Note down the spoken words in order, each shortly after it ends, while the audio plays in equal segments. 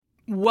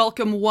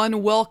Welcome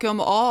one, welcome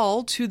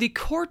all to the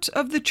Court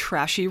of the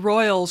Trashy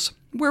Royals,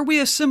 where we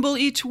assemble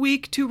each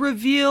week to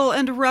reveal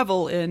and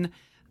revel in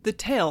the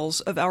tales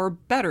of our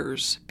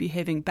betters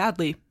behaving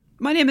badly.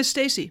 My name is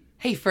Stacy.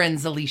 Hey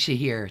friends, Alicia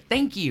here.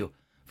 Thank you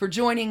for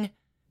joining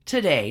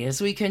today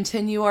as we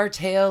continue our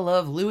tale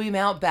of Louis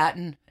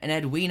Mountbatten and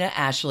Edwina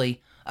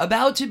Ashley,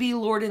 about to be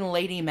Lord and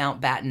Lady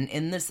Mountbatten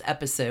in this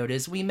episode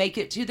as we make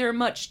it to their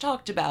much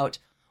talked about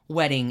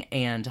wedding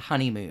and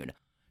honeymoon.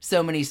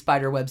 So many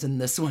spiderwebs in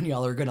this one,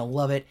 y'all are gonna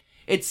love it.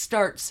 It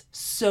starts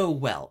so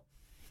well.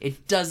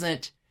 It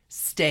doesn't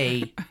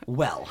stay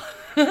well.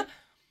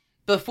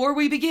 Before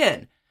we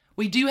begin,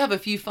 we do have a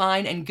few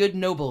fine and good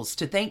nobles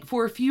to thank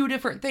for a few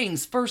different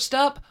things. First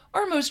up,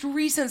 our most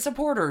recent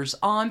supporters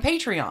on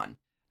Patreon.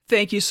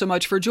 Thank you so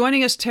much for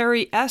joining us,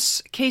 Terry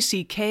S.,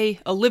 Casey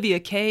K., Olivia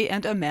K.,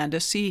 and Amanda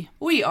C.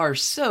 We are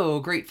so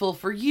grateful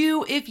for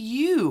you. If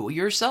you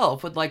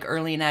yourself would like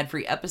early and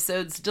ad-free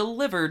episodes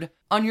delivered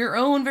on your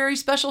own very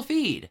special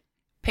feed,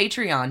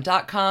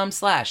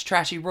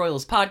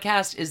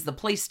 patreon.com/trashyroyalspodcast is the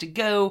place to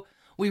go.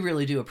 We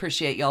really do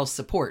appreciate y'all's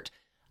support.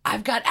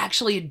 I've got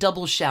actually a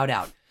double shout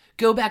out.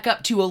 Go back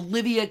up to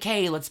Olivia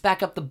K. Let's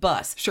back up the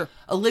bus. Sure.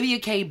 Olivia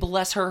K.,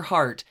 bless her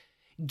heart,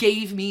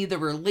 gave me the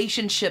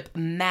relationship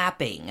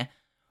mapping.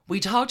 We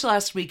talked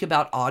last week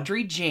about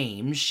Audrey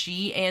James.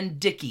 She and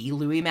Dickie,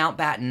 Louis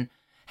Mountbatten,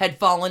 had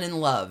fallen in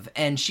love,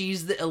 and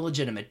she's the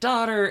illegitimate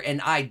daughter,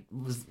 and I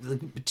was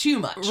too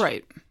much.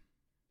 Right.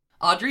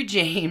 Audrey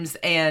James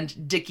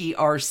and Dickie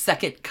are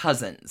second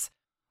cousins.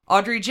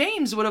 Audrey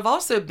James would have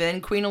also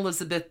been Queen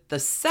Elizabeth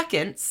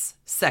II's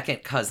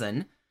second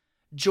cousin.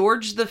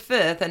 George V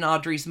and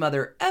Audrey's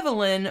mother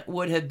Evelyn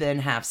would have been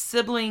half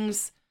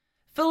siblings.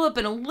 Philip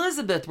and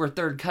Elizabeth were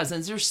third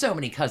cousins. There's so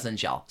many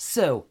cousins, y'all.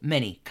 So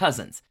many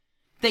cousins.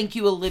 Thank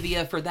you,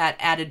 Olivia, for that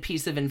added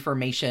piece of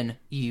information.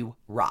 You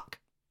rock.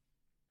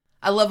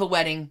 I love a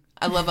wedding.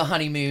 I love a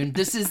honeymoon.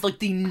 This is like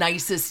the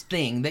nicest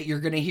thing that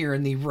you're going to hear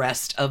in the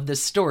rest of the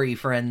story,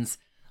 friends.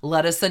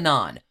 Let us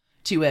anon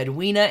to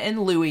Edwina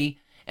and Louis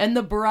and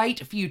the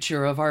bright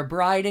future of our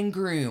bride and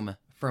groom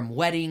from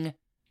wedding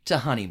to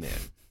honeymoon.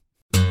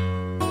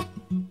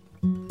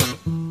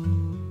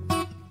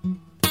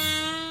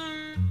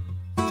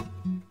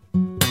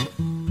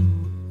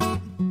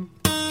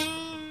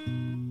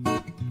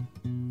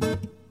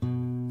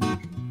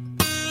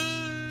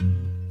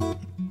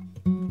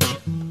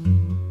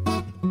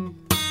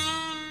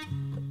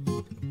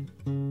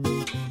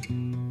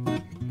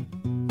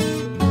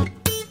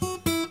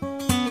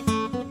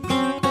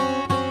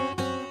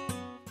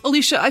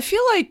 Alicia, I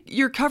feel like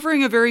you're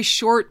covering a very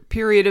short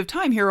period of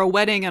time here, a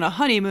wedding and a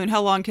honeymoon. How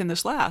long can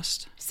this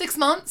last? 6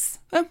 months.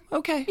 Oh,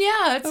 okay.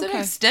 Yeah, it's an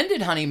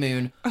extended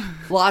honeymoon.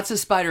 Lots of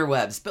spider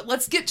webs. But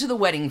let's get to the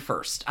wedding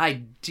first.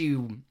 I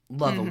do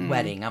love a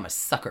wedding. I'm a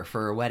sucker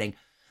for a wedding.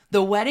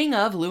 The wedding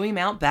of Louis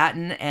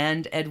Mountbatten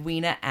and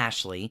Edwina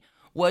Ashley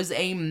was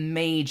a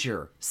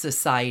major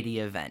society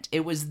event.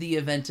 It was the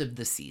event of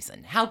the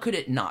season. How could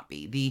it not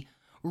be? The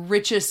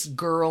richest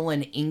girl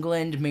in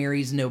England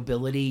marries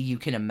nobility you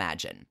can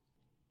imagine.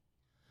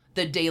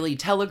 The Daily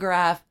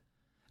Telegraph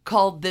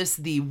called this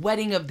the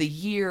wedding of the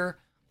year.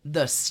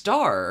 The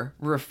Star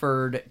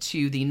referred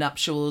to the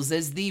nuptials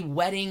as the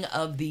wedding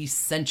of the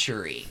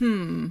century.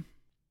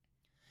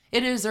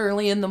 It is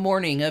early in the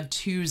morning of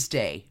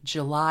Tuesday,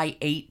 July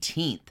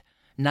 18th,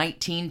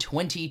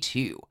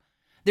 1922.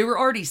 There were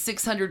already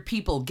 600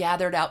 people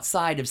gathered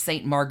outside of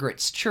St.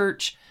 Margaret's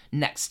Church,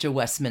 next to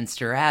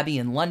Westminster Abbey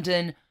in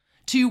London,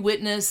 to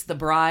witness the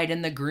bride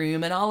and the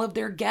groom and all of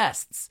their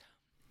guests.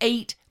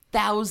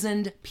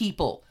 8,000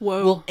 people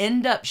will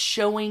end up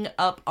showing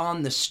up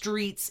on the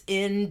streets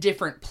in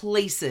different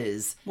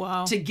places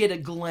to get a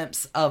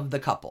glimpse of the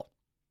couple.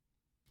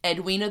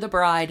 Edwina, the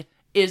bride,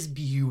 is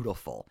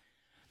beautiful.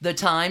 The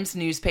Times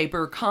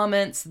newspaper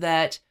comments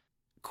that,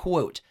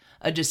 quote,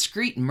 a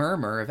discreet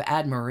murmur of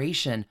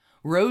admiration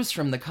rose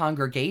from the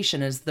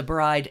congregation as the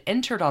bride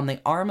entered on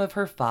the arm of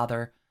her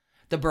father.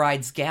 The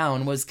bride's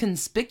gown was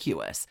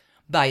conspicuous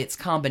by its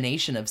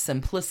combination of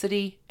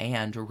simplicity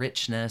and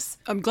richness.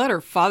 I'm glad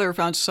her father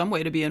found some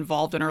way to be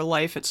involved in her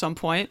life at some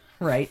point.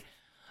 Right.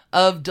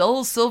 Of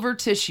dull silver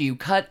tissue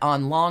cut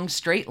on long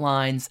straight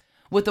lines,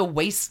 with a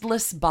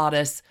waistless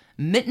bodice,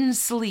 mitten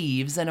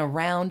sleeves, and a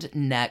round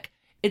neck,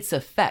 its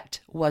effect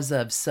was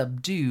of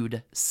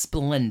subdued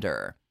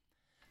splendor.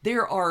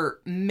 There are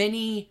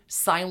many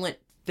silent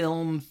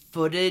film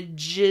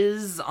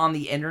footages on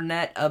the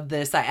internet of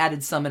this. I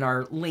added some in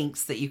our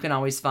links that you can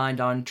always find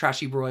on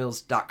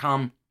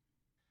trashyroyals.com.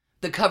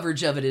 The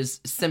coverage of it is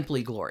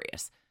simply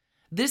glorious.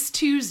 This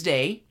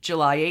Tuesday,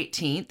 July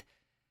 18th,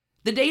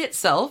 the day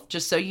itself,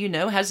 just so you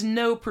know, has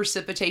no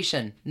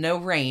precipitation, no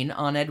rain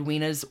on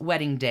Edwina's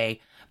wedding day,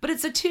 but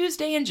it's a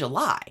Tuesday in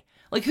July.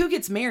 Like, who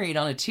gets married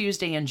on a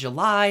Tuesday in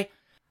July?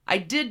 I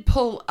did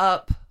pull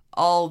up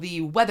all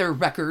the weather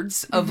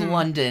records of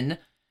London.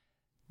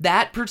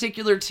 That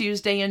particular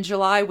Tuesday in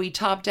July, we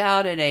topped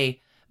out at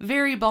a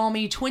very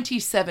balmy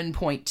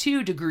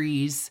 27.2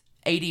 degrees,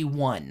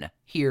 81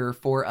 here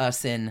for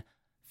us in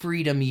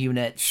freedom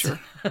units. Sure.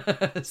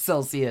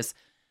 Celsius,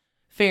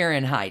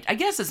 Fahrenheit. I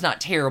guess it's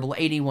not terrible,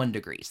 81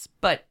 degrees.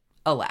 But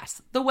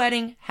alas, the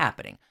wedding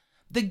happening.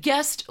 The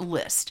guest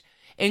list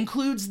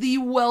includes the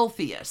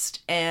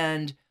wealthiest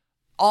and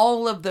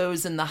all of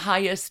those in the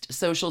highest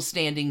social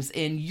standings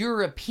in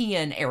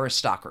European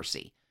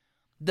aristocracy.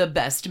 The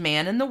best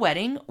man in the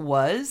wedding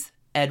was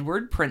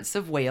Edward, Prince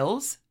of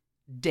Wales.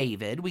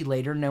 David, we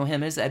later know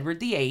him as Edward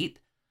VIII.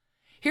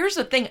 Here's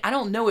the thing, I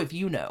don't know if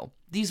you know,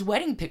 these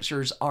wedding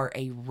pictures are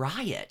a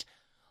riot.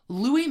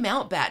 Louis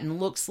Mountbatten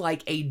looks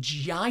like a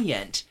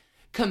giant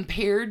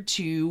compared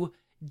to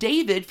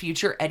David,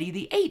 future Eddie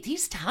VIII.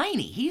 He's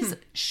tiny. He's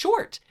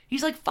short.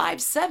 He's like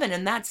 5'7",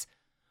 and that's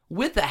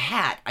with a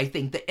hat, I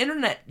think. The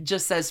internet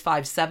just says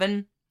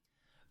 5'7",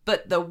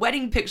 but the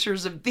wedding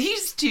pictures of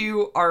these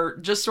two are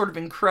just sort of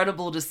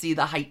incredible to see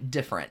the height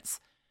difference.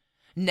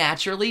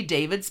 Naturally,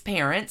 David's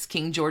parents,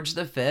 King George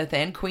V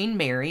and Queen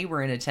Mary,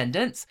 were in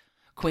attendance.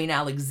 Queen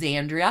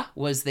Alexandria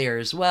was there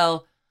as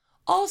well.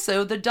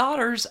 Also, the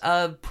daughters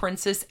of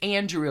Princess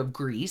Andrew of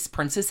Greece,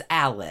 Princess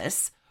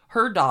Alice,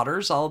 her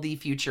daughters, all the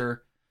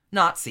future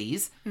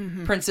Nazis,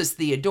 Princess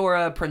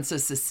Theodora,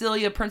 Princess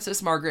Cecilia,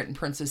 Princess Margaret, and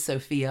Princess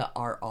Sophia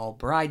are all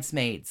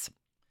bridesmaids.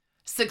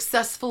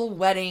 Successful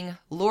wedding.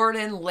 Lord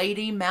and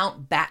Lady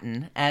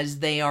Mountbatten, as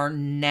they are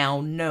now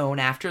known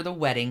after the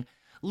wedding,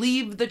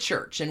 leave the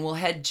church and will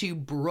head to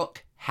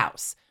Brooke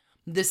House.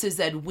 This is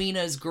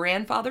Edwina's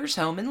grandfather's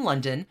home in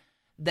London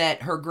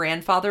that her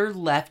grandfather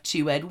left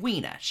to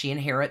Edwina. She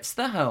inherits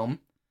the home.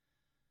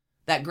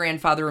 That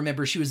grandfather,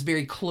 remember, she was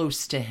very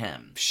close to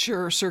him.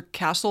 Sure, Sir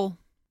Castle.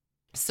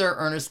 Sir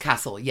Ernest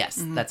Castle, yes,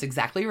 that's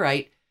exactly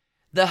right.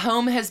 The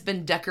home has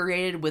been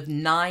decorated with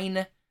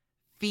 9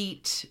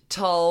 feet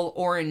tall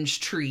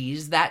orange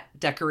trees. That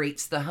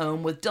decorates the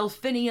home with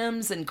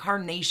delphiniums and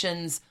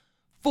carnations.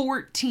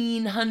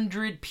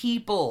 1,400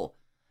 people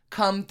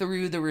come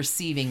through the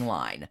receiving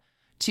line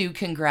to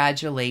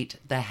congratulate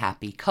the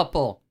happy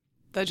couple.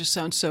 That just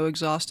sounds so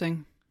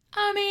exhausting.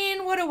 I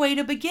mean, what a way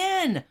to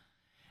begin.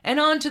 And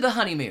on to the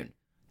honeymoon.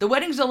 The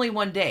wedding's only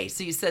one day,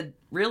 so you said,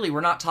 really,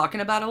 we're not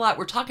talking about a lot?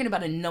 We're talking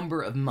about a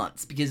number of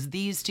months, because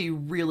these two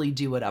really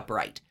do it up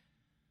right.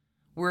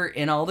 We're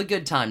in all the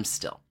good times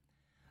still.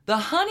 The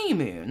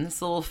honeymoon,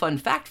 this little fun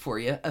fact for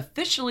you,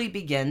 officially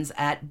begins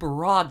at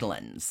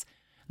Broadlands.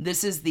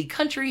 This is the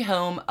country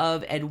home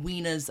of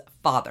Edwina's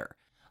father,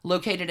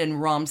 located in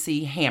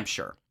Romsey,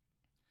 Hampshire.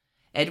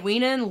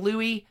 Edwina and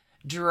Louis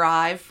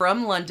drive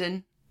from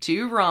London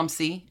to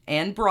Romsey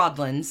and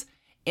Broadlands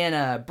in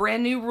a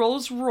brand new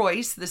Rolls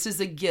Royce. This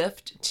is a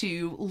gift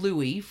to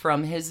Louis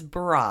from his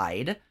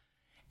bride.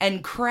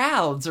 And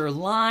crowds are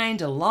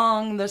lined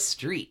along the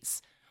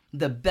streets.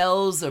 The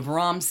bells of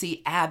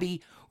Romsey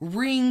Abbey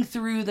ring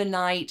through the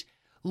night.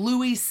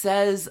 Louis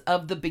says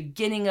of the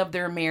beginning of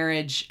their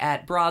marriage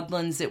at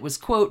Broadlands, it was,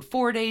 quote,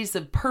 4 days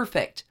of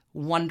perfect,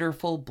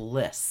 wonderful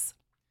bliss.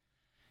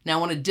 Now I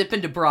want to dip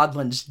into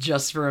Broadlands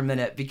just for a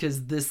minute,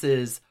 because this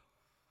is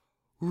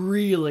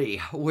really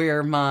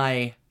where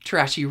my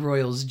Trashy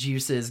Royals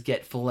juices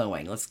get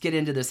flowing. Let's get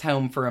into this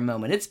home for a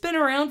moment. It's been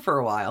around for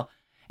a while,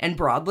 and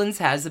Broadlands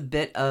has a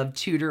bit of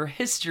Tudor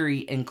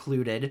history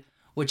included,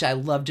 which I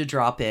love to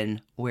drop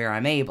in where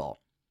I'm able.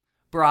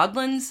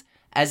 Broadlands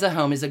as a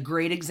home is a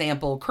great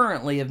example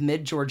currently of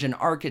mid-Georgian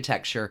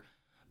architecture,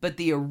 but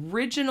the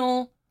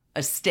original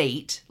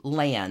estate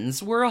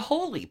lands were a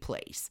holy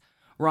place.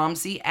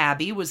 Romsey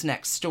Abbey was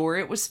next door.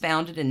 It was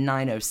founded in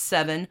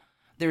 907.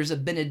 There's a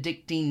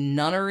Benedictine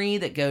nunnery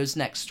that goes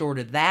next door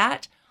to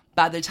that.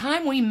 By the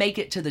time we make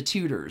it to the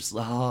Tudors,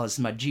 oh, it's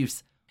my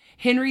juice.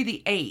 Henry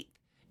VIII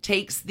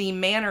takes the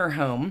manor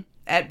home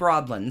at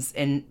Broadlands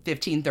in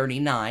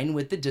 1539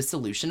 with the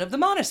dissolution of the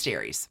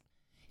monasteries.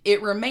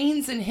 It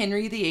remains in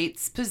Henry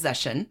VIII's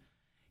possession.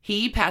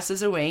 He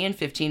passes away in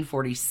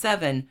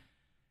 1547.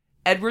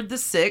 Edward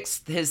VI,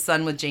 his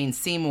son with Jane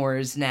Seymour,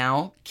 is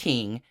now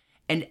king.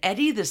 And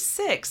Eddie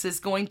VI is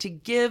going to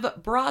give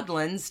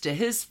Broadlands to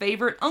his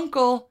favorite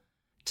uncle,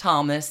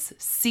 Thomas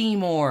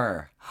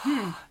Seymour,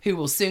 who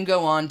will soon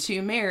go on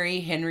to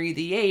marry Henry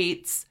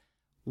VIII's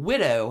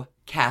widow,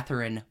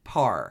 Catherine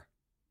Parr.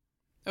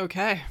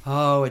 Okay.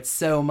 Oh, it's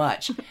so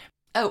much.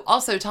 Oh,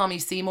 also Tommy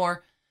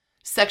Seymour,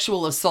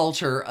 sexual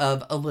assaulter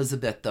of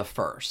Elizabeth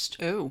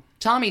I. Oh.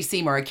 Tommy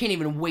Seymour, I can't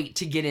even wait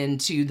to get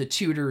into the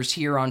Tudors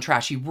here on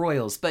Trashy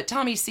Royals, but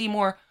Tommy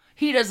Seymour,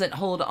 he doesn't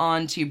hold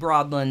on to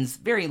Broadlands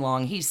very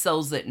long. He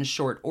sells it in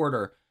short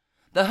order.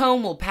 The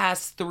home will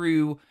pass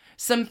through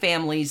some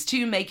families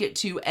to make it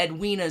to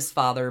Edwina's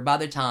father by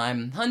the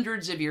time,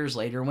 hundreds of years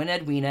later, when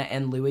Edwina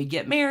and Louis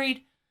get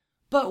married.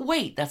 But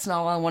wait, that's not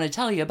all I want to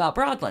tell you about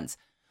Broadlands.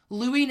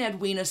 Louis and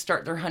Edwina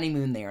start their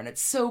honeymoon there, and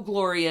it's so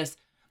glorious.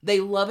 They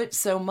love it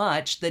so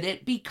much that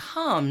it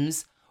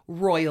becomes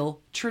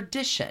royal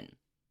tradition.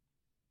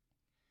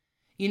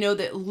 You know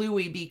that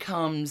Louis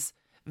becomes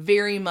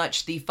very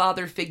much the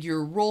father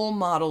figure role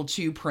model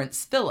to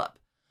Prince Philip.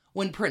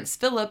 When Prince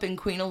Philip and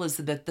Queen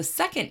Elizabeth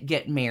II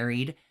get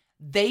married,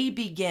 they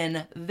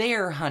begin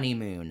their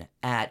honeymoon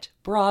at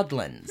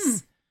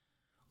Broadlands.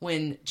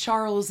 when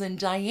Charles and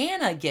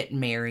Diana get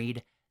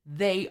married,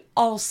 they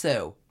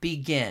also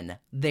begin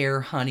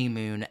their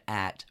honeymoon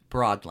at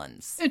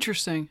Broadlands.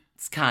 Interesting.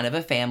 It's kind of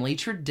a family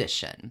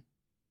tradition.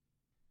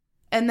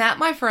 And that,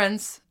 my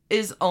friends,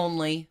 is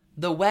only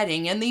the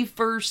wedding and the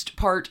first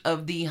part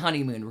of the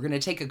honeymoon. We're going to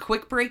take a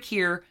quick break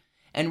here,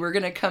 and we're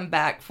going to come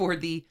back for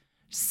the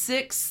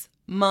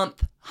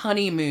 6-month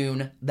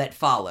honeymoon that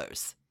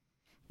follows.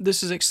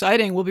 This is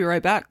exciting. We'll be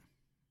right back.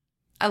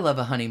 I love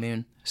a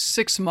honeymoon.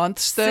 6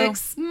 months, though?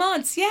 6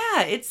 months,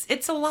 yeah.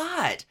 It's a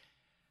lot.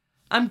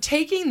 I'm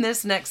taking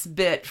this next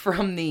bit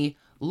from the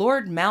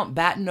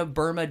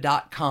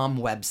LordMountbattenofBurma.com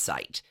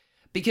website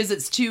because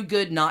it's too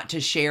good not to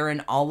share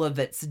in all of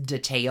its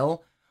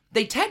detail.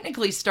 They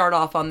technically start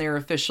off on their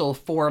official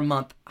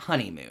 4-month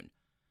honeymoon.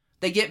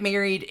 They get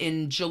married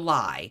in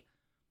July.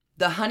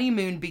 The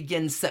honeymoon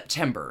begins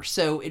September,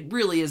 so it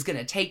really is going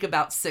to take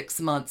about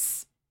 6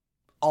 months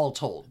all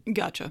told.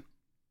 Gotcha.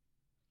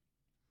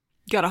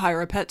 Gotta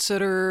hire a pet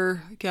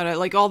sitter. Gotta,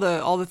 like, all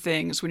the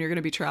things when you're going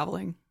to be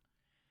traveling.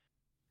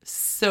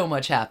 So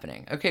much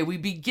happening. Okay, we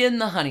begin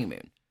the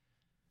honeymoon.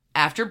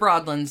 After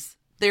Broadlands,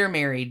 they're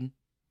married.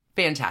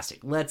 Fantastic.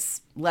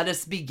 Let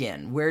us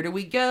begin. Where do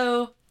we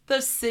go?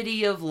 The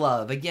City of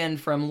Love. Again,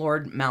 from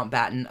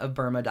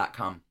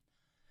LordMountbattenofBurma.com.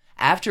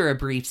 After a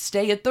brief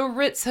stay at the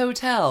Ritz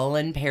Hotel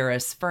in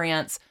Paris,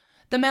 France,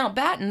 the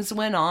Mountbattens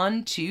went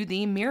on to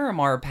the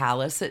Miramar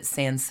Palace at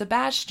San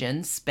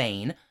Sebastian,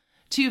 Spain,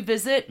 to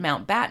visit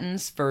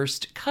Mountbatten's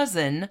first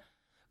cousin,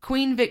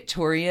 Queen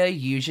Victoria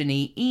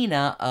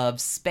Eugeniina of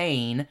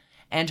Spain,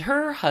 and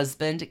her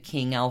husband,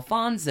 King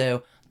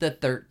Alfonso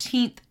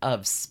XIII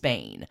of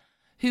Spain,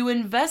 who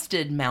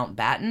invested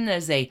Mountbatten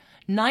as a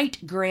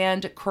Knight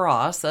Grand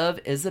Cross of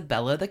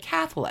Isabella the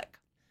Catholic.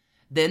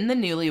 Then the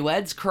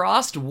newlyweds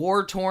crossed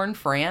war-torn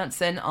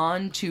France and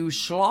on to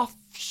Schloss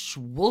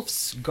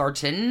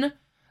Wolfsgarten,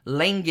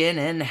 Langen,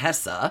 and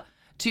Hesse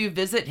to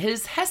visit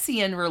his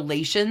Hessian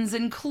relations,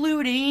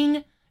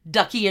 including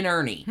Ducky and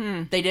Ernie.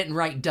 They didn't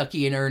write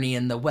Ducky and Ernie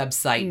in the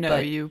website. No,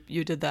 but you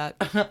did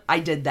that. I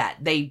did that.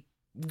 They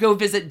go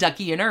visit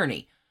Ducky and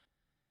Ernie.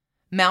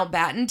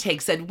 Mountbatten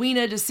takes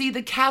Edwina to see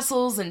the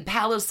castles and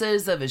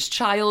palaces of his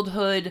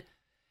childhood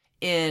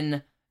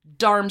in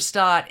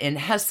Darmstadt and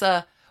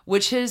Hesse,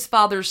 which his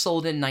father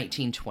sold in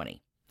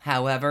 1920.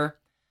 However,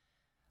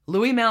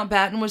 Louis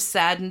Mountbatten was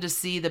saddened to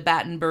see the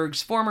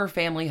Battenbergs' former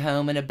family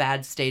home in a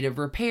bad state of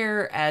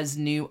repair as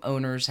new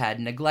owners had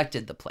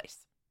neglected the place.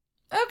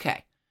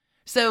 Okay,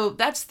 so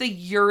that's the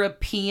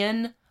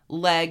European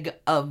leg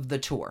of the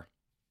tour.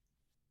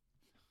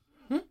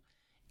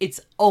 It's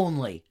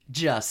only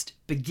just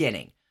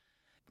beginning.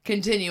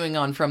 Continuing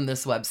on from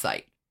this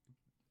website.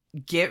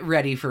 Get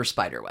ready for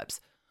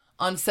spiderwebs.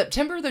 On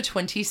September the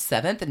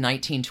 27th,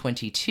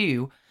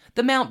 1922,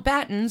 the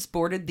Mountbattens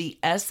boarded the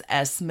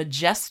SS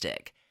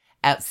Majestic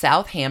at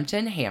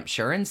Southampton,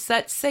 Hampshire, and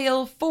set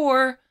sail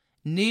for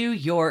New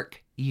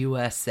York,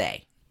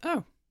 USA.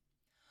 Oh.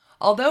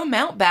 Although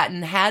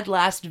Mountbatten had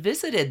last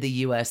visited the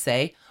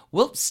USA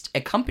whilst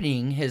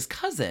accompanying his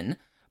cousin,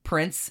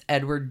 Prince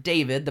Edward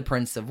David, the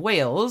Prince of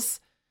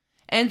Wales,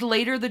 and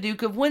later the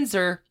Duke of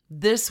Windsor,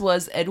 this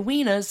was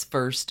Edwina's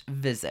first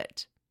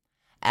visit.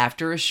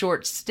 After a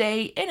short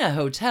stay in a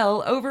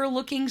hotel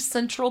overlooking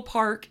Central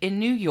Park in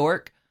New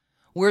York,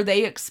 where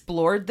they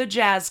explored the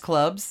jazz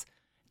clubs,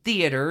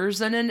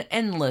 theaters, and an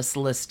endless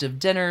list of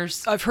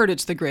dinners. I've heard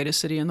it's the greatest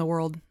city in the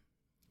world.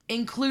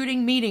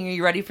 Including meeting, are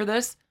you ready for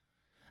this?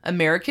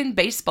 American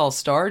baseball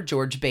star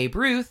George Babe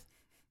Ruth,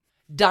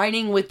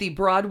 dining with the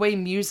Broadway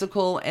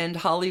musical and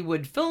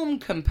Hollywood film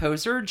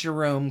composer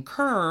Jerome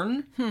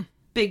Kern.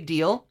 Big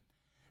deal.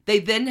 They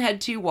then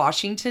head to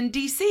Washington,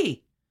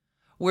 D.C.,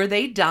 where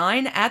they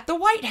dine at the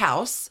White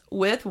House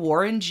with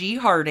Warren G.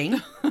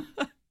 Harding.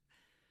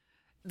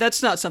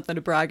 That's not something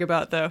to brag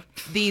about, though.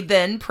 The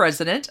then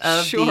president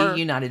of the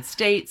United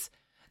States.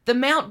 The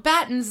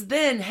Mountbattens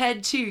then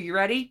head to, you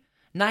ready?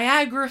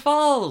 Niagara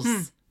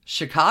Falls,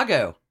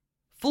 Chicago,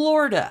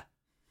 Florida,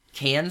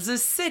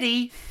 Kansas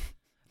City,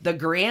 the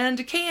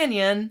Grand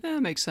Canyon.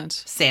 That makes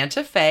sense.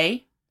 Santa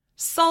Fe,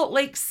 Salt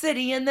Lake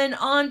City, and then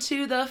on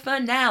to the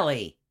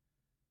finale,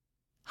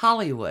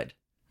 Hollywood,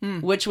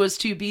 which was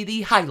to be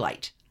the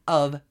highlight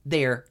of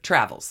their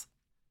travels.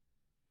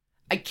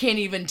 I can't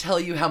even tell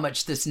you how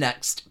much this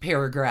next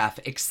paragraph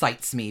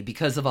excites me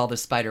because of all the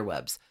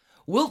spiderwebs.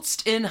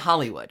 Whilst in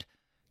Hollywood,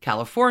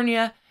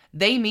 California,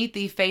 they meet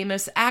the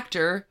famous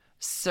actor,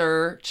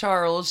 Sir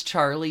Charles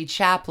Charlie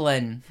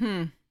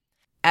Chaplin.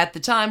 At the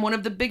time, one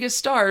of the biggest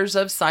stars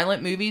of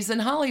silent movies in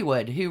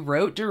Hollywood, who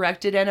wrote,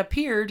 directed, and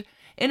appeared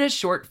in a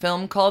short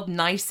film called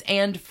Nice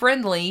and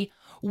Friendly,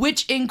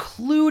 which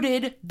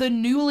included the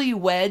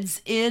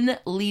newlyweds in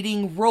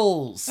leading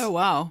roles. Oh,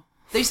 wow.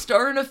 They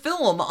star in a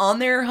film on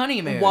their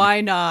honeymoon.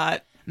 Why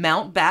not?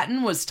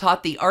 Mountbatten was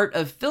taught the art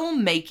of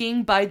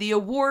filmmaking by the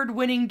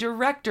award-winning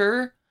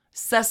director,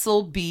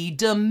 Cecil B.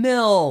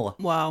 DeMille.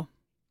 Wow.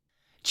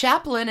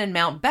 Chaplin and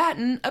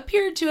Mountbatten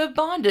appeared to have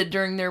bonded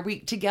during their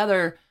week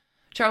together.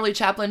 Charlie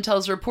Chaplin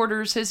tells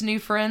reporters his new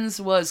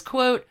friends was,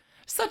 quote,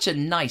 such a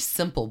nice,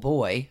 simple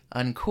boy,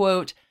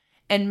 unquote.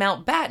 And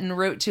Mountbatten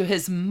wrote to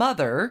his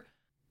mother,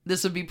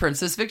 this would be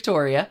Princess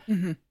Victoria,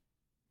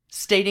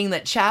 stating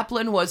that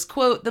Chaplin was,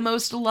 quote, the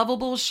most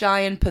lovable, shy,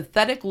 and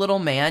pathetic little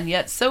man,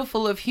 yet so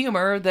full of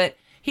humor that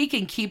he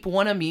can keep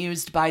one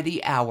amused by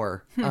the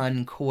hour,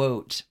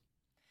 unquote.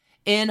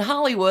 In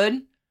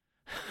Hollywood,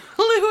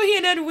 Louis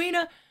and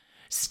Edwina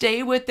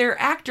stay with their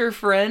actor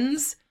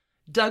friends,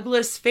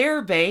 Douglas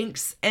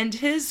Fairbanks and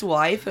his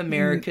wife,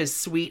 America's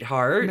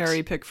sweetheart,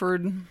 Mary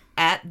Pickford,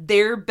 at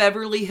their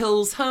Beverly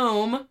Hills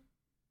home,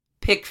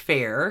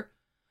 Pickfair,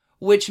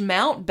 which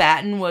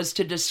Mountbatten was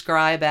to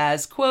describe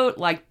as, quote,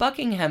 like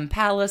Buckingham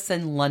Palace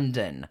in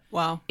London.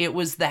 Wow. It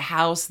was the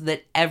house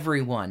that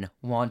everyone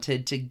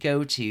wanted to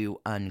go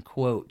to,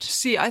 unquote.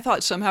 See, I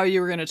thought somehow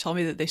you were going to tell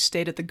me that they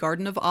stayed at the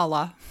Garden of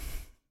Allah.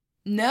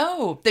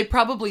 No, they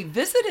probably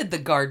visited the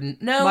garden.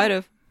 No. Might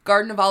have.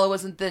 Garden of Allah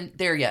wasn't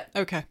there yet.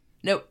 Okay.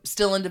 Nope,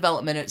 still in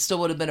development. It still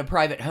would have been a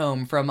private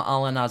home from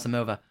Alla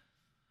Nazimova.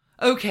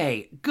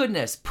 Okay,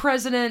 goodness,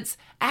 presidents.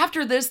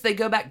 After this, they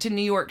go back to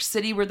New York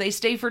City where they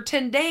stay for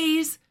 10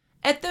 days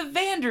at the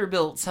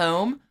Vanderbilt's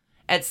home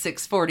at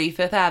 640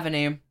 Fifth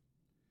Avenue.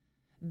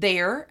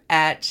 There,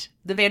 at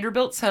the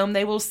Vanderbilt's home,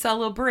 they will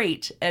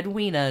celebrate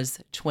Edwina's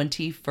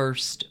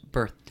 21st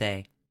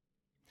birthday.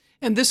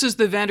 And this is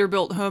the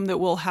Vanderbilt home that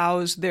will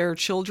house their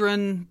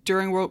children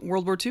during World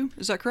War II?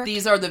 Is that correct?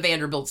 These are the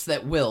Vanderbilts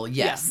that will,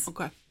 yes. Yeah,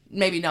 okay.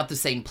 Maybe not the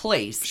same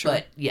place, Sure.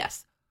 but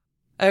yes.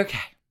 Okay.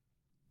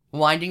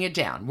 Winding it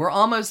down.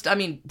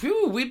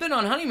 We've been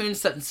on honeymoon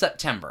since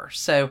September.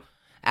 So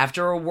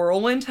after a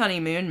whirlwind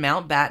honeymoon,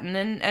 Mountbatten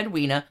and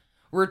Edwina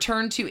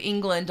returned to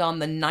England on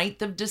the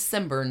 9th of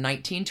December,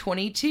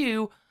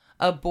 1922,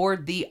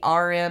 aboard the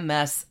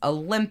RMS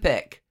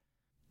Olympic.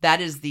 That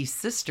is the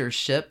sister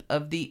ship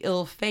of the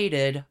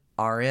ill-fated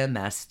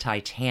RMS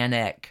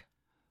Titanic.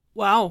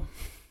 Wow.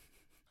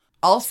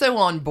 Also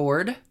on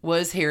board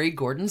was Harry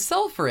Gordon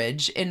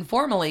Selfridge,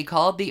 informally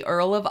called the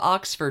Earl of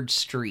Oxford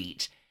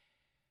Street.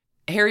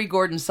 Harry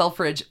Gordon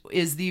Selfridge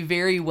is the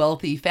very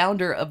wealthy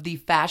founder of the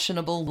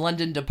fashionable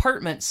London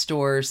department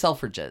store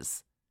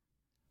Selfridges.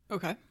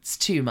 Okay. It's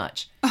too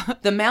much.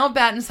 The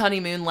Mountbatten's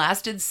honeymoon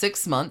lasted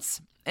 6 months,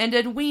 and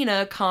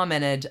Edwina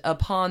commented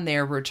upon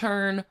their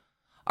return,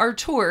 "Our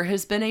tour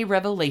has been a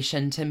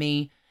revelation to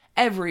me.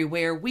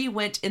 Everywhere we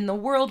went in the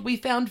world, we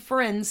found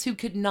friends who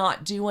could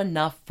not do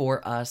enough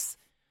for us.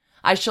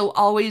 I shall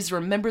always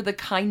remember the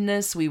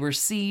kindness we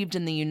received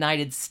in the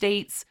United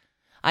States.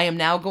 I am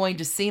now going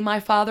to see my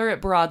father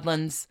at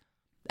Broadlands.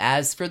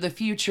 As for the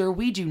future,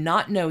 we do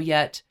not know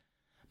yet.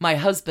 My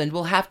husband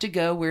will have to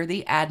go where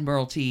the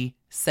Admiralty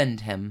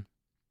send him."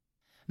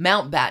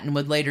 Mountbatten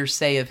would later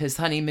say of his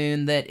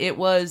honeymoon that it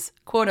was,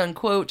 quote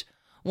unquote,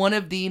 one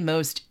of the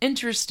most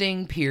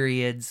interesting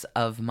periods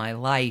of my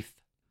life.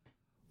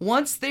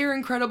 Once their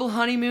incredible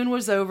honeymoon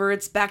was over,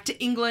 it's back to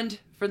England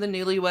for the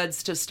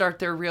newlyweds to start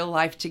their real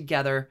life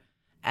together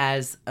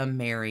as a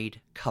married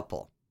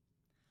couple.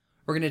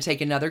 We're going to take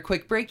another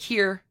quick break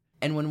here,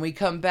 and when we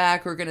come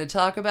back, we're going to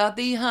talk about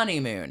the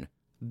honeymoon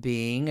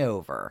being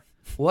over.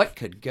 What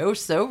could go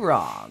so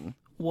wrong?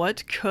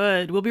 What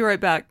could? We'll be right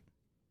back.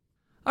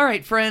 All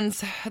right,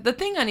 friends, the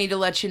thing I need to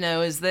let you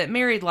know is that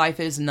married life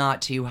is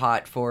not too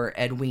hot for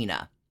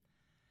Edwina.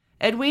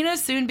 Edwina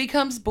soon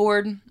becomes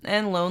bored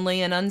and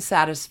lonely and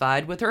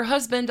unsatisfied with her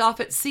husband off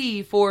at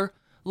sea for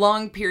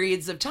long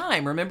periods of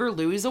time. Remember,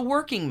 Louis is a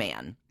working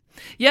man.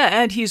 Yeah,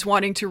 and he's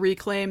wanting to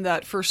reclaim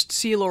that first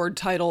Sea Lord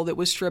title that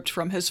was stripped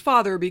from his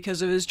father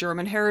because of his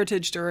German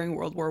heritage during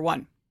World War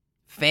I.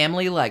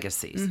 Family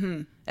legacies.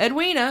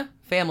 Edwina,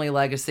 family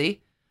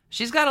legacy.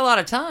 She's got a lot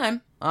of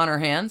time on her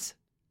hands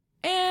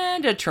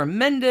and a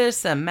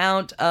tremendous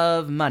amount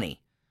of money.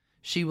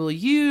 She will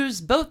use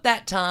both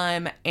that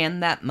time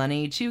and that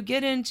money to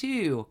get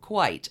into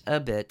quite a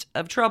bit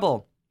of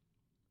trouble.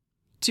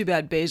 Too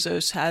bad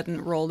Bezos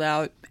hadn't rolled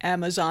out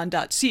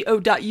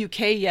Amazon.co.uk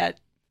yet.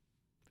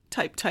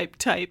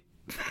 Type.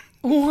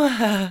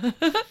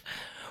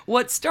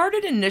 What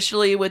started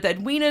initially with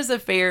Edwina's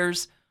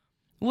affairs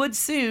would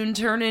soon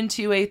turn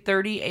into a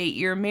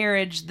 38-year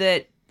marriage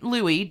that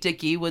Louis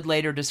Dickey would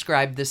later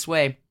describe this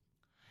way.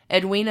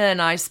 Edwina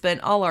and I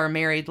spent all our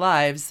married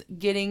lives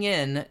getting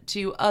in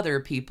to other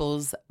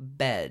people's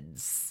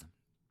beds.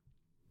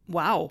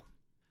 Wow.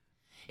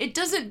 It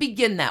doesn't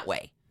begin that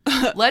way.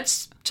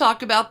 Let's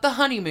talk about the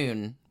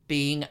honeymoon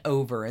being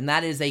over, and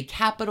that is a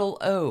capital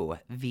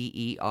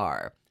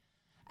O-V-E-R.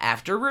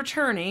 After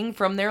returning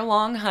from their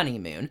long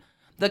honeymoon,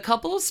 the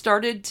couple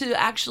started to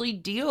actually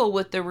deal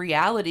with the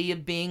reality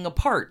of being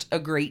apart a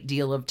great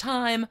deal of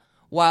time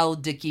while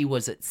Dickey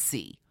was at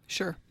sea.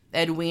 Sure.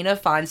 Edwina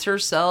finds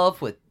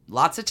herself with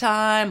lots of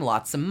time,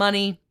 lots of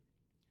money.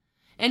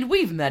 And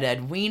we've met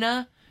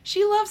Edwina.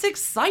 She loves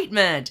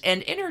excitement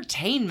and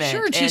entertainment.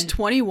 Sure, and she's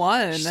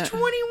 21. She's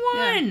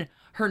 21. Yeah.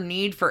 Her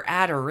need for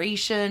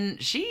adoration.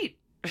 She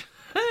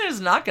is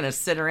not going to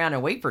sit around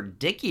and wait for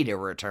Dickey to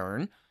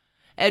return.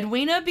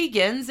 Edwina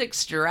begins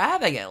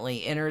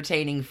extravagantly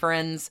entertaining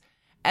friends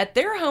at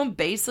their home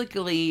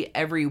basically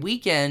every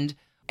weekend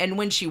And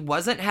when she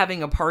wasn't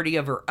having a party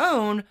of her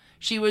own,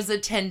 she was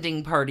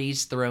attending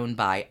parties thrown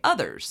by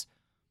others.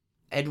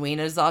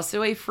 Edwina is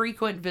also a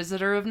frequent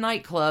visitor of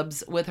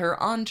nightclubs with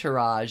her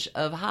entourage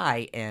of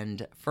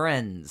high-end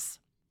friends.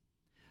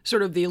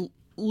 Sort of the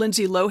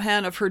Lindsay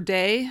Lohan of her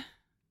day?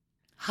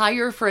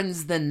 Higher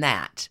friends than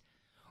that.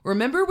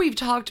 Remember we've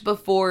talked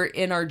before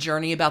in our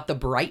journey about the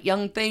bright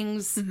young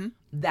things? Mm-hmm.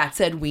 That's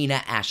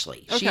Edwina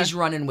Ashley. Okay. She's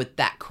running with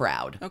that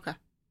crowd. Okay.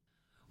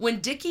 When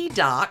Dickie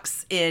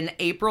docks in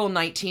April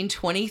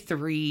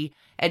 1923,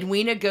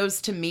 Edwina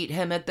goes to meet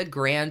him at the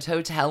Grand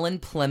Hotel in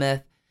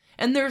Plymouth,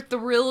 and they're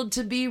thrilled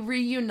to be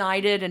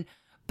reunited, and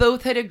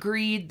both had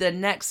agreed the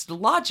next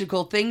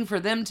logical thing for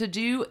them to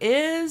do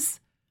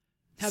is...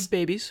 have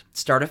babies.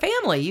 Start a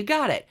family, you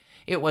got it.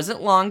 It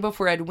wasn't long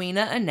before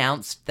Edwina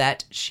announced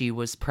that she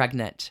was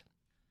pregnant.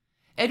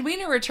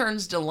 Edwina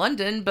returns to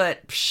London,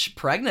 but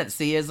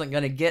pregnancy isn't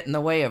going to get in the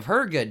way of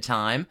her good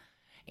time.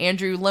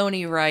 Andrew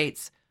Loney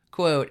writes,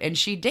 quote, "And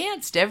she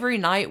danced every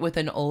night with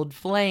an old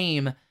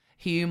flame,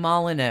 Hugh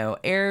Molyneux,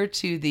 heir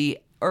to the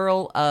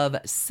Earl of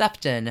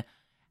Sefton,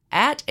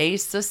 at a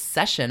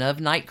succession of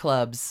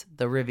nightclubs,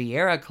 the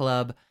Riviera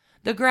Club,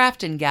 the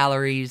Grafton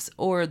Galleries,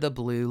 or the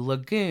Blue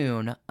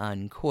Lagoon,"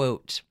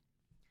 unquote.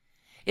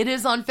 It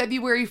is on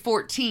February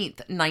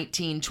 14th,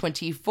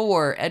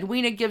 1924,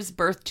 Edwina gives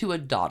birth to a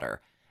daughter.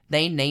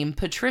 They name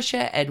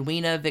Patricia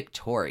Edwina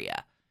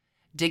Victoria.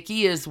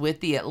 Dickie is with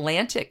the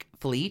Atlantic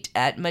Fleet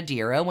at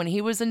Madeira when he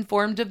was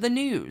informed of the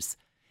news.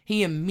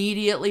 He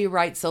immediately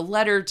writes a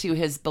letter to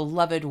his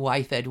beloved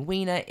wife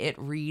Edwina. It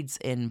reads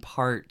in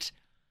part,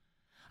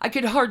 "I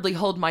could hardly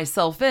hold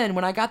myself in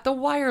when I got the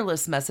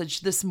wireless message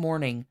this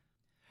morning,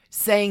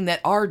 saying that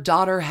our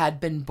daughter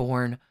had been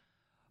born.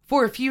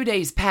 For a few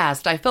days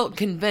past, I felt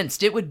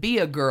convinced it would be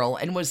a girl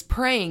and was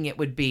praying it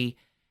would be,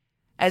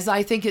 as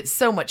I think it's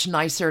so much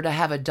nicer to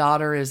have a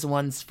daughter as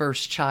one's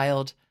first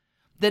child.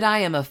 That I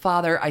am a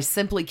father I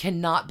simply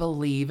cannot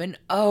believe, and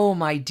oh,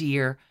 my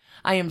dear,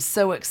 I am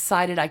so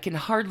excited I can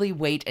hardly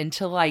wait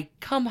until I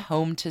come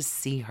home to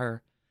see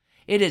her.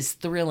 It is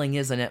thrilling,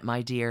 isn't it,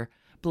 my dear?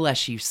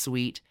 Bless you,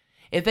 sweet.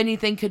 If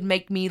anything could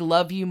make me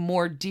love you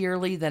more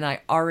dearly than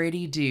I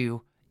already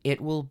do, it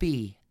will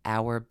be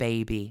our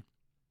baby."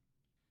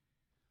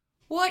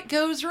 What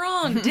goes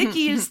wrong?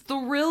 Dickie is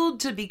thrilled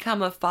to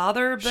become a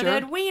father, but sure.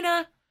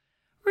 Edwina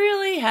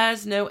really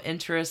has no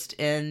interest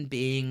in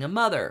being a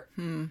mother.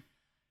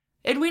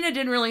 Edwina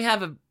didn't really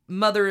have a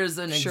mother as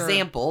an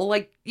example.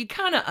 Like, you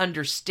kind of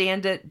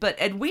understand it, but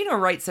Edwina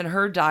writes in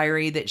her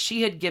diary that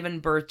she had given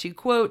birth to,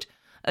 quote,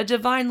 "a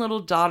divine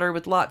little daughter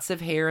with lots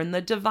of hair and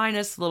the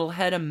divinest little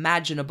head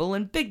imaginable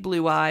and big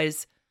blue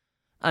eyes,"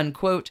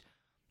 unquote,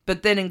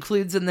 but then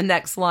includes in the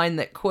next line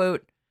that,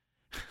 quote,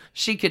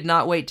 "she could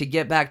not wait to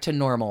get back to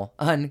normal,"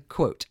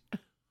 unquote.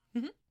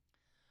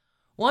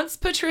 Once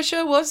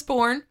Patricia was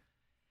born,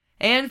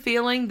 and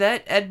feeling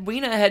that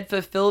Edwina had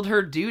fulfilled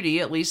her duty,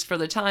 at least for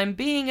the time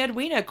being,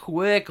 Edwina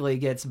quickly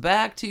gets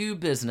back to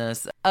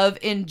business of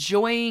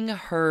enjoying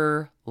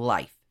her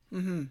life.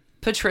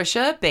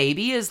 Patricia,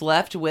 baby, is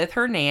left with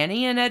her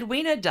nanny, and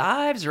Edwina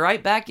dives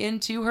right back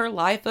into her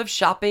life of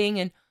shopping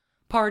and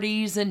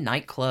parties and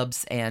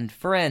nightclubs and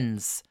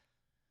friends.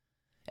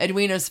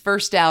 Edwina's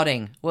first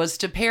outing was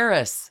to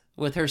Paris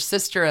with her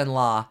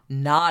sister-in-law,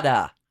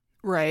 Nada.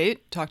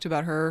 Right. Talked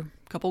about her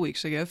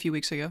a few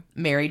weeks ago.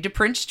 Married to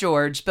Prince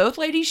George, both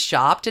ladies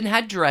shopped and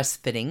had dress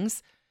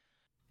fittings.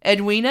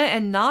 Edwina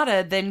and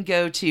Nada then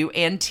go to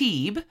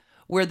Antibes,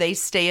 where they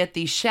stay at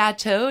the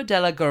Chateau de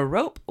la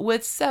Garope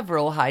with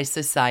several high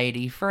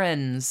society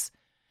friends.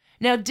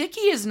 Now,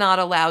 Dickie is not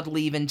allowed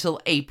leave until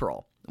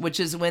April, which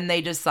is when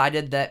they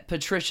decided that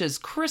Patricia's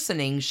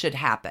christening should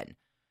happen.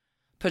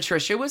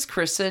 Patricia was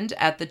christened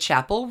at the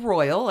Chapel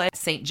Royal at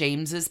St.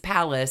 James's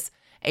Palace,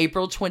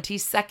 April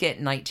 22nd,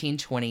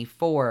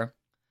 1924.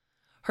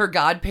 Her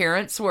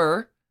godparents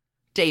were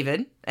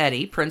David,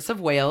 Eddie, Prince of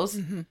Wales,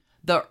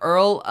 the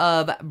Earl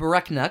of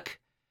Brecknock,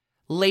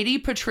 Lady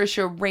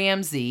Patricia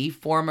Ramsay,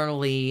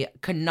 formerly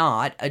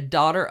Connaught, a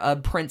daughter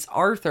of Prince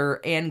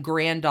Arthur and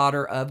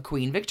granddaughter of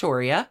Queen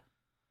Victoria.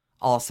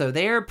 Also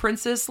there,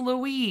 Princess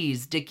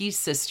Louise, Dickie's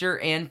sister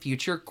and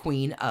future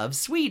Queen of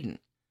Sweden.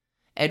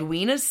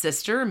 Edwina's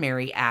sister,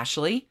 Mary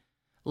Ashley,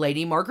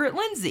 Lady Margaret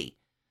Lindsay.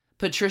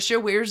 Patricia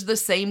wears the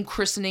same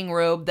christening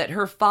robe that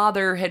her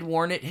father had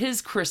worn at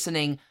his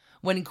christening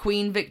when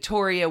Queen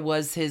Victoria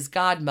was his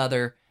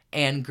godmother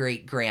and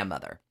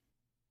great-grandmother.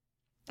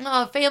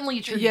 Oh, family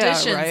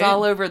traditions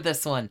all over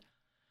this one.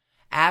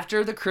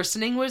 After the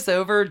christening was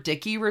over,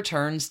 Dickie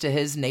returns to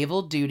his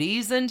naval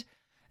duties, and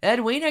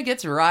Edwina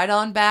gets right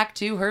on back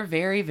to her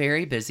very,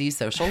 very busy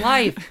social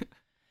life.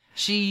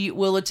 She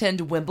will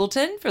attend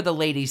Wimbledon for the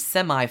ladies'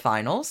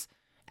 semifinals,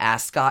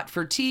 Ascot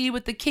for tea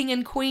with the king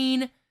and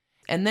queen,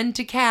 and then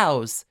to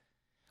Cowes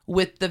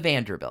with the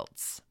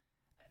Vanderbilts.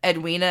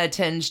 Edwina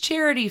attends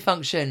charity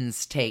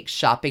functions, takes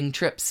shopping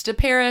trips to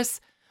Paris,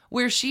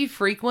 where she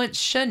frequents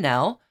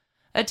Chanel,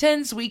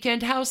 attends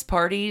weekend house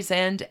parties,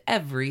 and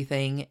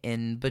everything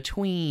in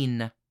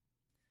between.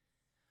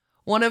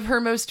 One of her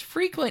most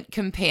frequent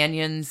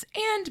companions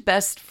and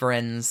best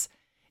friends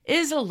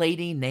is a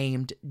lady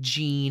named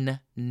Jean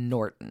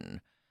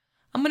Norton.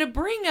 I'm going to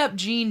bring up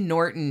Jean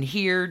Norton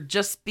here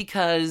just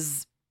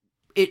because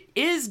it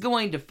is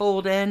going to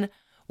fold in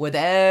with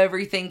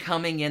everything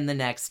coming in the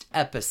next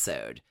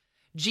episode.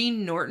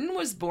 Jean Norton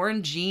was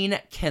born Jean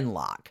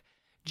Kinloch.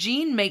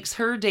 Jean makes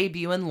her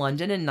debut in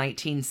London in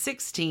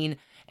 1916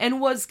 and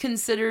was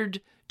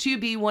considered to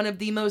be one of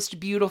the most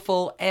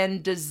beautiful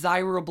and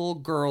desirable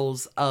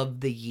girls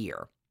of the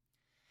year.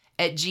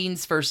 At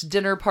Jean's first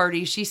dinner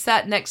party, she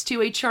sat next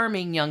to a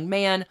charming young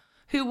man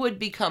who would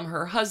become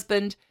her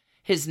husband.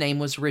 His name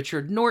was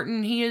Richard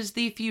Norton. He is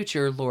the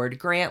future Lord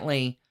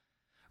Grantley.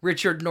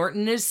 Richard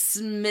Norton is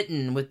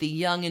smitten with the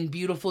young and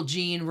beautiful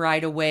Jean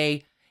right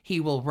away.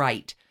 He will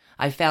write,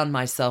 "I found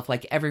myself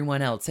like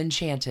everyone else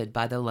enchanted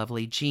by the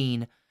lovely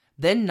Jean,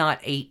 then not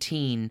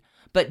 18,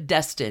 but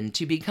destined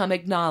to become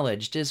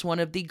acknowledged as one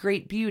of the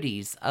great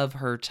beauties of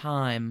her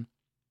time."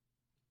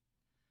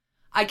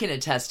 I can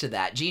attest to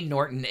that. Jean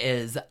Norton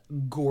is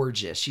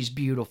gorgeous. She's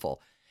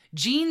beautiful.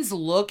 Jean's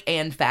look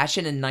and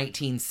fashion in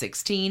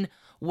 1916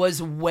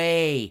 was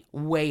way,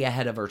 way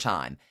ahead of her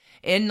time.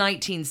 In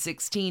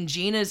 1916,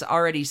 Jean is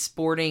already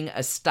sporting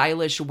a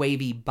stylish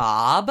wavy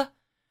bob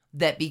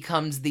that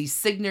becomes the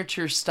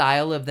signature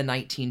style of the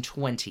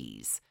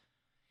 1920s.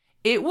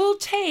 It will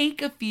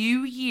take a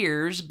few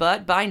years,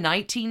 but by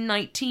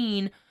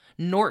 1919,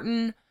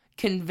 Norton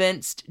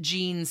convinced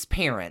Jean's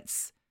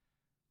parents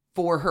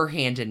for her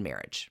hand in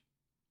marriage.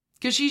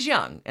 Because she's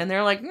young, and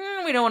they're like,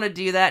 we don't want to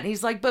do that. And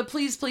he's like, but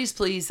please, please,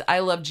 please, I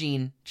love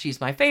Jean.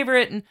 She's my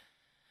favorite. And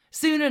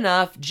soon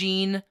enough,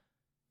 Jean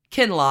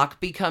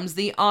Kinloch becomes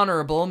the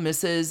Honorable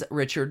Mrs.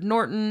 Richard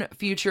Norton,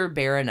 future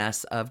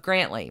Baroness of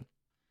Grantley.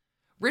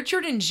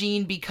 Richard and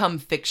Jean become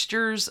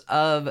fixtures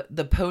of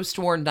the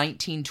post-war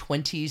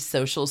 1920s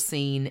social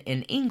scene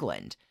in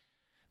England.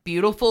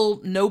 Beautiful,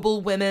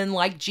 noble women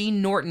like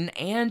Jean Norton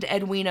and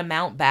Edwina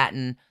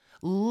Mountbatten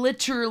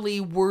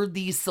literally were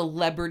the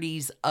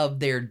celebrities of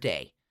their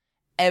day.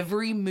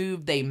 Every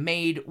move they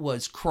made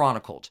was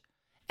chronicled.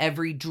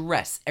 Every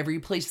dress, every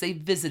place they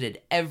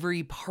visited,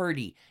 every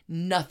party,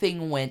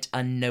 nothing went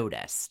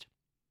unnoticed.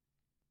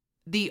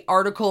 The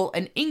article,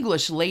 "An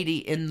English Lady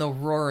in the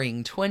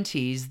Roaring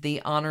Twenties,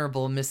 the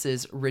Honorable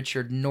Mrs.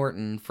 Richard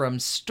Norton" from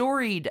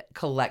Storied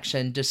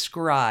Collection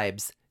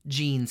describes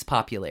Jean's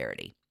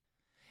popularity.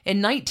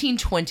 In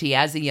 1920,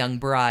 as a young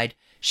bride,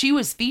 she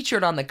was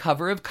featured on the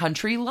cover of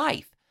Country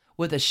Life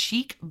with a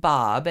chic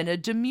bob and a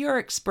demure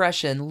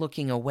expression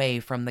looking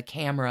away from the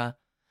camera.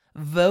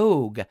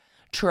 Vogue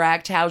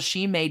tracked how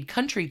she made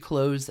country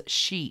clothes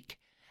chic,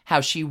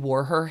 how she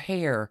wore her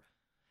hair,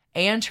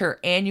 and her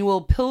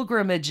annual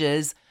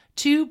pilgrimages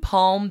to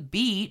Palm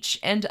Beach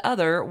and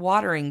other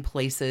watering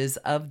places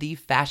of the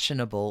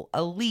fashionable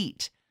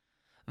elite.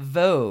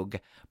 Vogue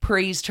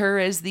praised her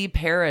as the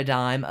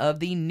paradigm of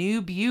the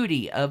new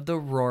beauty of the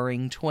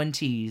Roaring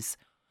Twenties.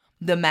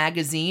 The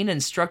magazine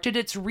instructed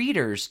its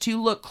readers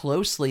to look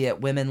closely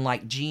at women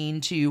like Jean,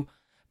 to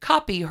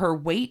copy her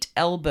weight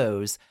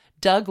elbows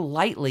dug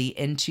lightly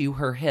into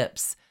her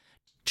hips,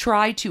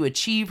 try to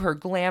achieve her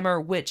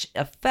glamour, which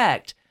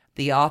effect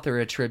the author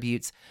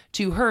attributes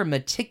to her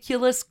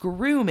meticulous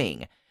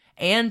grooming,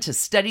 and to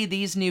study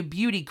these new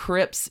beauty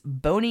crypts'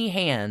 bony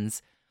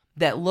hands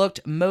that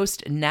looked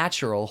most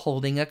natural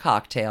holding a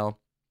cocktail.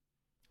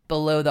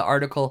 Below the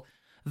article,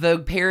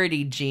 Vogue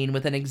parodied Jean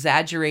with an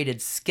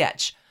exaggerated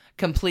sketch,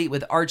 complete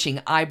with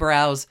arching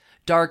eyebrows,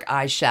 dark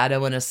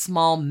eyeshadow, and a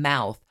small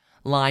mouth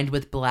lined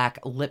with black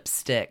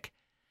lipstick.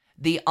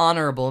 The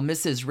Honorable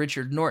Mrs.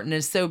 Richard Norton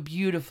is so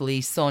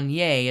beautifully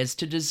soignée as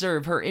to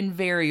deserve her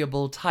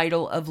invariable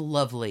title of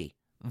lovely,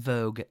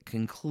 Vogue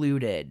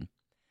concluded.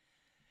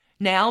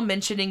 Now,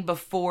 mentioning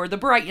before the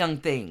Bright Young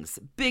Things.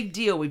 Big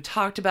deal. We've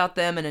talked about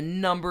them in a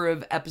number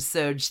of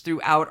episodes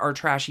throughout our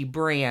trashy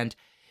brand.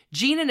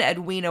 Jean and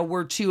Edwina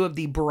were two of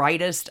the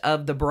brightest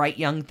of the Bright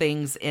Young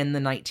Things in the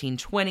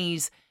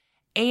 1920s,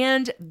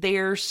 and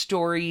their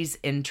stories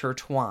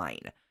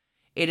intertwine.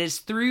 It is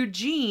through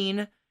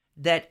Jean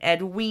that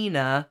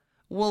Edwina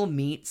will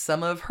meet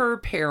some of her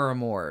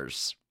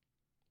paramours.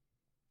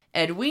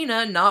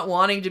 Edwina, not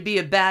wanting to be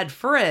a bad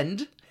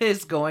friend,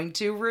 is going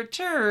to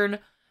return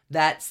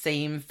that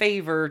same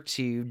favor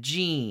to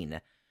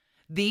Jean.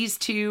 These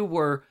two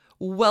were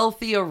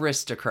wealthy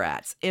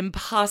aristocrats,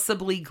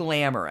 impossibly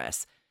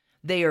glamorous.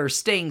 They are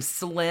staying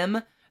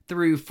slim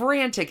through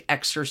frantic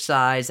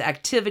exercise,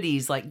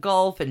 activities like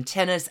golf and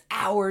tennis,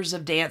 hours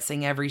of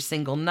dancing every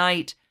single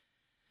night.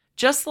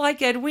 Just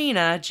like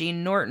Edwina,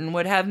 Jean Norton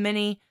would have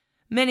many,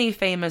 many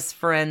famous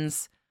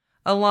friends,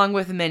 along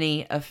with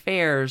many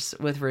affairs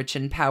with rich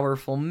and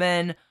powerful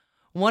men.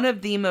 One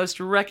of the most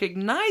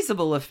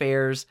recognizable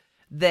affairs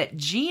that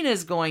Jean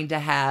is going to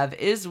have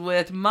is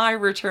with my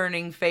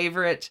returning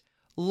favorite,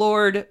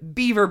 Lord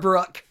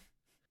Beaverbrook.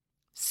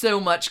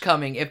 So much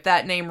coming. If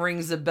that name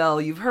rings a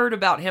bell, you've heard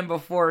about him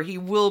before. He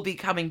will be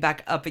coming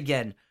back up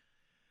again.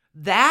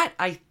 That,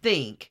 I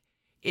think,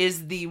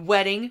 is the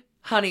wedding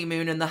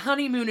honeymoon and the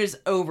honeymoon is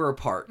over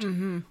part.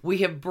 We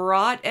have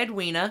brought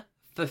Edwina,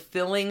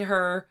 fulfilling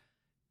her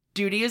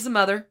duty as a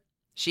mother.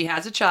 She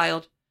has a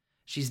child.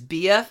 She's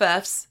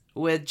BFFs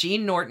with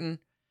Gene Norton.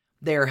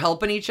 They're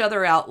helping each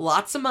other out.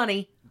 Lots of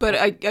money. But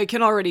I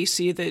can already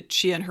see that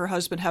she and her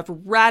husband have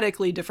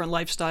radically different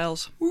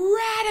lifestyles.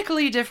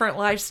 Radically different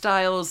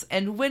lifestyles.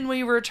 And when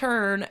we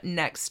return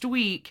next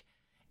week,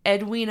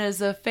 Edwina's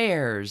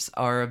affairs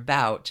are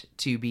about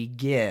to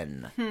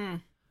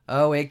begin.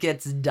 Oh, it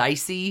gets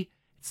dicey.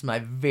 It's my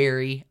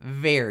very,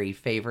 very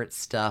favorite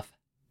stuff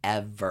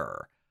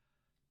ever.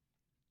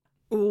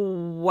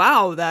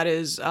 Wow, that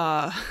is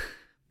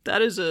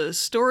a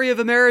story of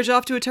a marriage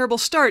off to a terrible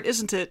start,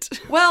 isn't it?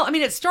 Well, I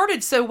mean, it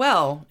started so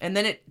well, and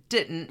then it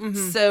didn't.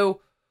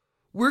 So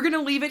we're going to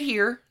leave it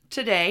here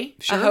today.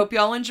 Sure. I hope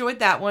y'all enjoyed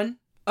that one.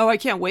 Oh, I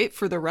can't wait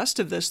for the rest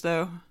of this,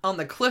 though. On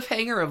the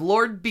cliffhanger of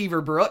Lord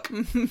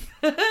Beaverbrook.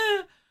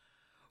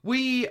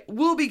 We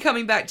will be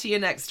coming back to you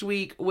next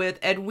week with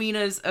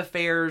Edwina's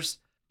affairs,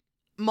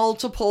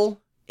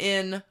 multiple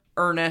in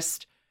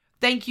earnest.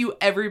 Thank you,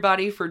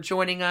 everybody, for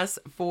joining us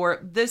for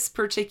this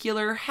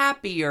particular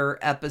happier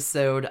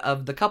episode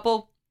of The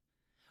Couple.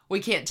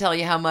 We can't tell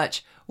you how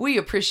much we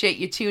appreciate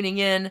you tuning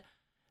in,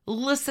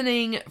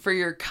 listening, for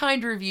your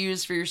kind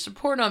reviews, for your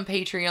support on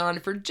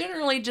Patreon, for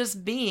generally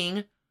just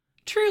being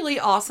truly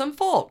awesome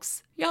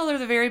folks. Y'all are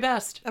the very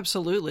best.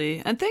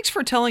 Absolutely. And thanks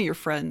for telling your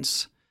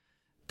friends.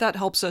 That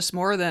helps us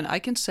more than I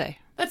can say.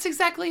 That's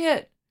exactly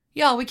it.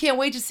 Y'all, we can't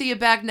wait to see you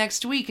back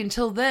next week.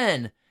 Until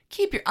then,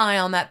 keep your eye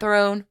on that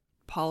throne.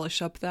 Polish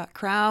up that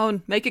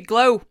crown. Make it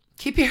glow.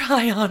 Keep your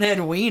eye on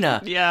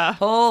Edwina. Yeah.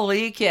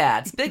 Holy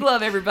cats. Big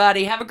love,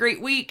 everybody. Have a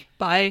great week.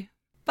 Bye.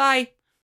 Bye.